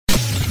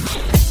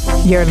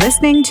You're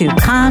listening to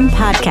Kan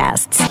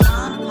Podcasts.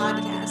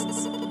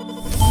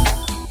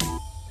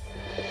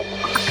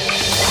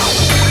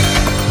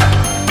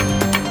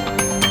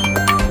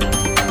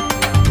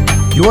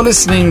 You are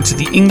listening to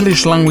the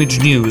English language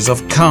news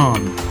of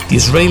Kan, the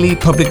Israeli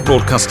Public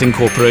Broadcasting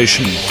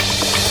Corporation.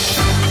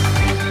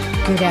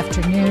 Good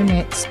afternoon.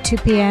 It's 2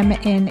 p.m.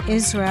 in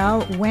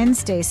Israel,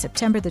 Wednesday,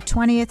 September the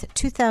 20th,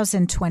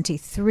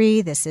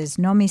 2023. This is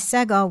Nomi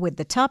Segal with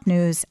the top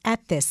news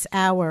at this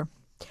hour.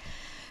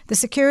 The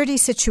security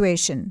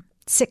situation.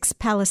 6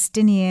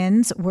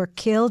 Palestinians were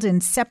killed in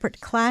separate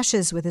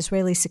clashes with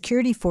Israeli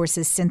security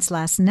forces since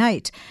last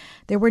night.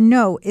 There were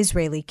no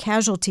Israeli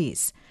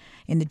casualties.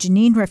 In the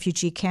Jenin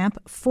refugee camp,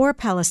 4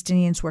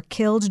 Palestinians were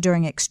killed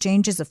during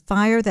exchanges of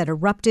fire that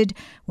erupted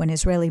when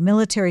Israeli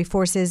military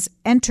forces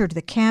entered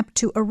the camp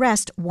to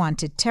arrest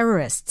wanted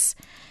terrorists.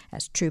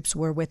 As troops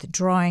were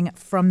withdrawing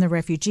from the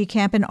refugee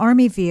camp, an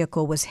army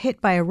vehicle was hit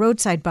by a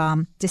roadside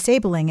bomb,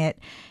 disabling it.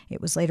 It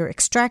was later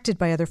extracted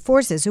by other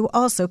forces who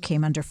also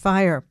came under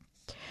fire.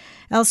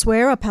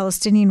 Elsewhere, a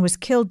Palestinian was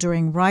killed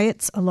during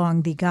riots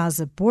along the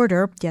Gaza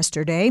border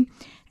yesterday,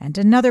 and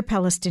another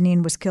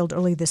Palestinian was killed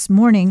early this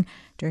morning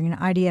during an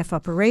IDF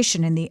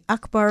operation in the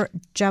Akbar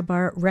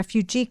Jabbar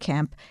refugee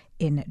camp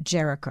in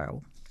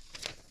Jericho.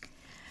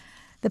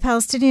 The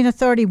Palestinian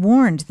Authority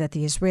warned that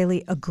the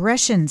Israeli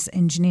aggressions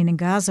in Jenin and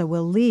Gaza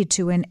will lead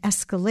to an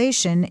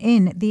escalation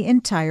in the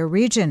entire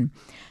region.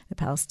 The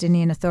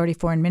Palestinian Authority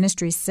Foreign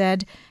Ministry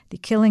said the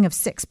killing of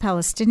 6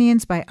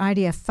 Palestinians by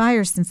IDF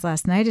fire since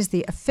last night is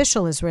the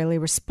official Israeli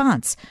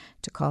response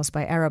to calls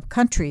by Arab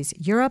countries,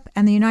 Europe,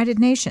 and the United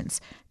Nations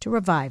to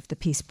revive the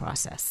peace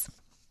process.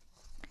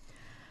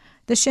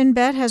 The Shin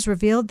Bet has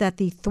revealed that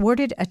the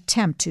thwarted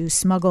attempt to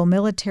smuggle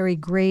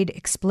military-grade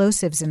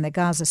explosives in the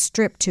Gaza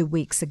Strip 2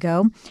 weeks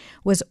ago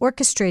was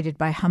orchestrated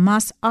by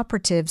Hamas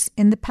operatives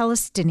in the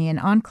Palestinian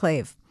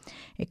enclave.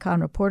 A Kan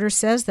reporter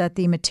says that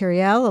the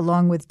material,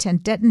 along with 10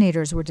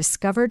 detonators, were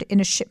discovered in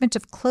a shipment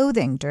of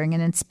clothing during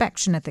an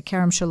inspection at the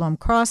Kerem Shalom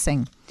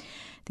crossing.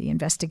 The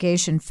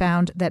investigation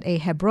found that a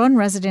Hebron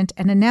resident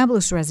and a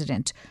Nablus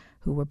resident,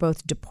 who were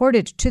both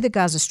deported to the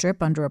Gaza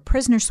Strip under a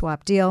prisoner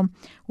swap deal,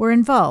 were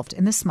involved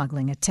in the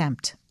smuggling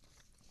attempt.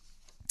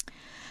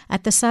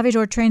 At the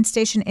Savidor train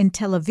station in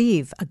Tel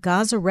Aviv, a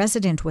Gaza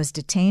resident was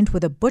detained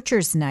with a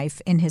butcher's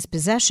knife in his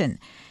possession.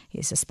 He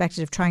is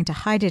suspected of trying to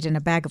hide it in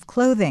a bag of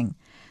clothing.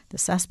 The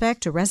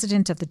suspect, a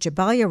resident of the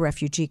Jabalia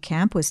refugee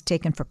camp, was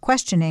taken for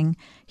questioning.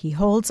 He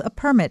holds a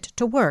permit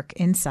to work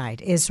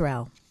inside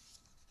Israel.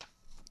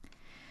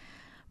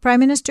 Prime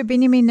Minister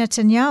Benjamin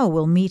Netanyahu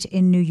will meet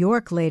in New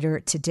York later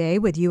today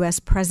with U.S.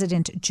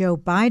 President Joe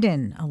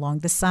Biden along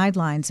the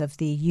sidelines of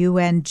the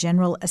UN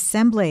General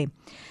Assembly.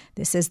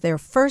 This is their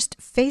first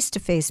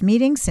face-to-face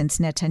meeting since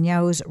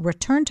Netanyahu's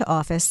return to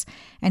office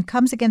and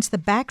comes against the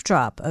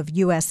backdrop of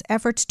U.S.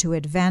 efforts to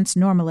advance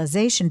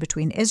normalization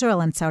between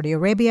Israel and Saudi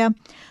Arabia,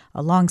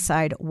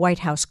 alongside White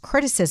House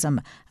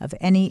criticism of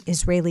any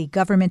Israeli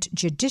government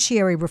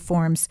judiciary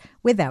reforms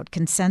without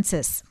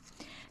consensus.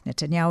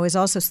 Netanyahu is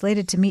also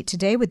slated to meet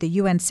today with the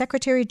UN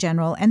Secretary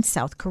General and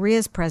South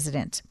Korea's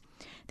president.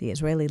 The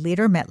Israeli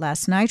leader met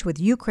last night with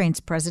Ukraine's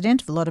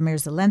President Volodymyr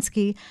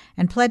Zelensky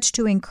and pledged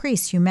to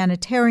increase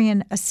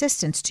humanitarian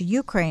assistance to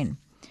Ukraine.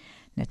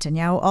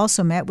 Netanyahu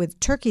also met with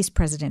Turkey's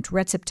President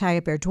Recep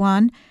Tayyip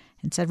Erdogan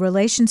and said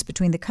relations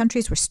between the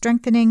countries were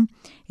strengthening.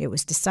 It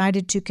was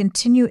decided to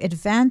continue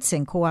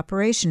advancing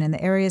cooperation in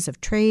the areas of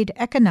trade,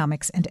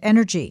 economics, and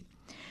energy.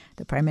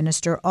 The Prime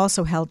Minister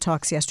also held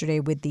talks yesterday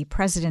with the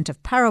President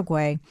of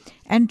Paraguay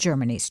and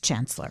Germany's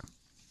Chancellor.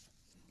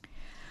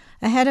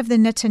 Ahead of the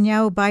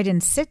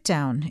Netanyahu-Biden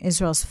sit-down,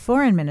 Israel's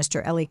Foreign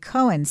Minister Eli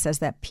Cohen says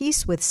that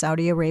peace with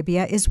Saudi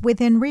Arabia is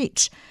within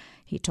reach.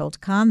 He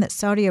told Kan that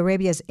Saudi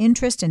Arabia's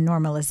interest in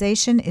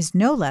normalization is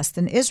no less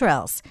than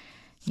Israel's.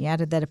 He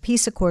added that a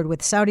peace accord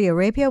with Saudi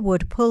Arabia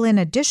would pull in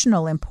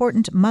additional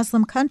important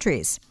Muslim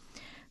countries.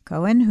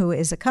 Cohen, who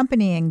is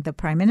accompanying the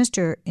Prime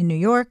Minister in New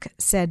York,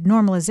 said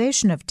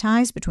normalization of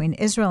ties between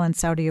Israel and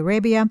Saudi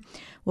Arabia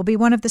will be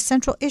one of the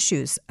central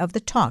issues of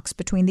the talks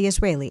between the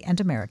Israeli and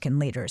American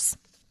leaders.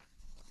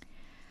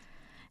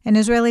 An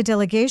Israeli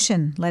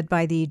delegation led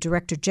by the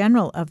Director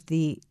General of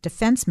the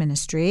Defense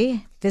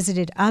Ministry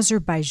visited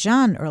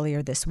Azerbaijan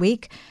earlier this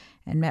week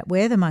and met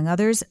with, among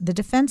others, the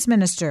defense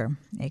minister.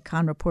 A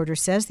Kan reporter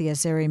says the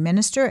Azeri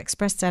minister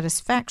expressed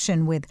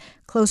satisfaction with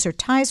closer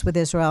ties with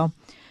Israel.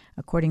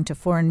 According to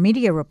foreign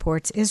media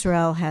reports,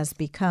 Israel has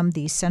become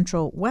the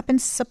central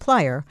weapons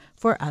supplier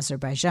for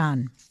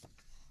Azerbaijan.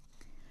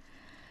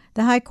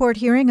 The High Court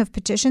hearing of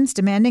petitions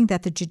demanding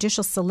that the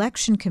Judicial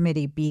Selection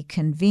Committee be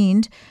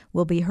convened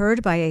will be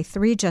heard by a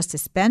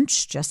 3-justice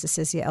bench,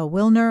 Justices Yael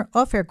Wilner,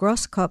 Ofer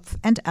Grosskopf,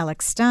 and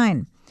Alex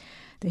Stein.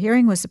 The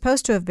hearing was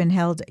supposed to have been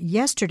held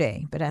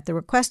yesterday, but at the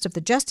request of the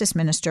Justice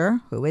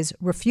Minister, who is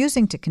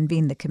refusing to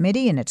convene the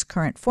committee in its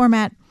current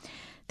format,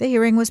 the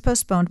hearing was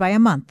postponed by a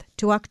month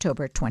to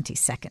October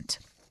 22nd.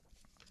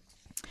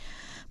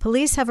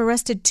 Police have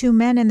arrested 2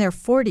 men in their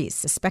 40s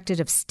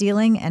suspected of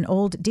stealing an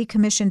old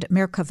decommissioned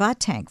Merkava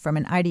tank from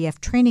an IDF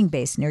training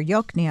base near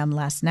Yokneam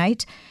last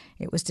night.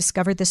 It was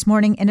discovered this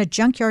morning in a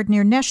junkyard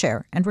near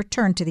Nesher and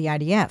returned to the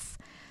IDF.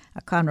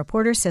 A Khan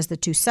reporter says the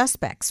 2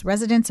 suspects,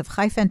 residents of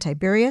Haifa and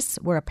Tiberias,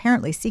 were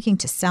apparently seeking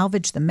to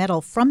salvage the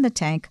metal from the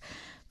tank.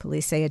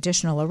 Police say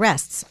additional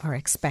arrests are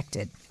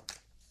expected.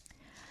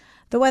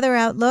 The weather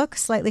outlook,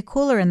 slightly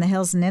cooler in the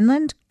hills and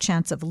inland.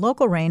 Chance of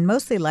local rain,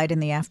 mostly light in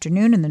the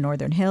afternoon in the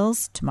northern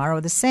hills. Tomorrow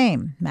the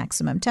same.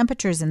 Maximum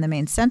temperatures in the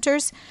main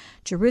centers.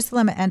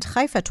 Jerusalem and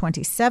Haifa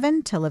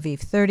 27, Tel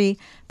Aviv 30,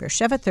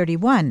 Beersheva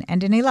 31,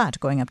 and in Eilat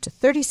going up to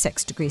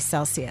 36 degrees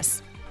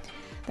Celsius.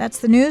 That's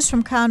the news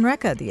from Khan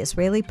Reka, the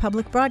Israeli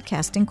Public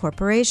Broadcasting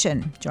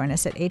Corporation. Join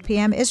us at 8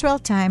 p.m. Israel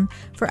time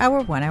for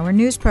our one-hour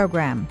news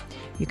program.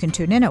 You can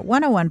tune in at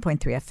 101.3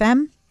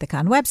 FM, the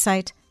Khan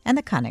website, and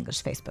the Khan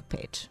English Facebook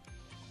page.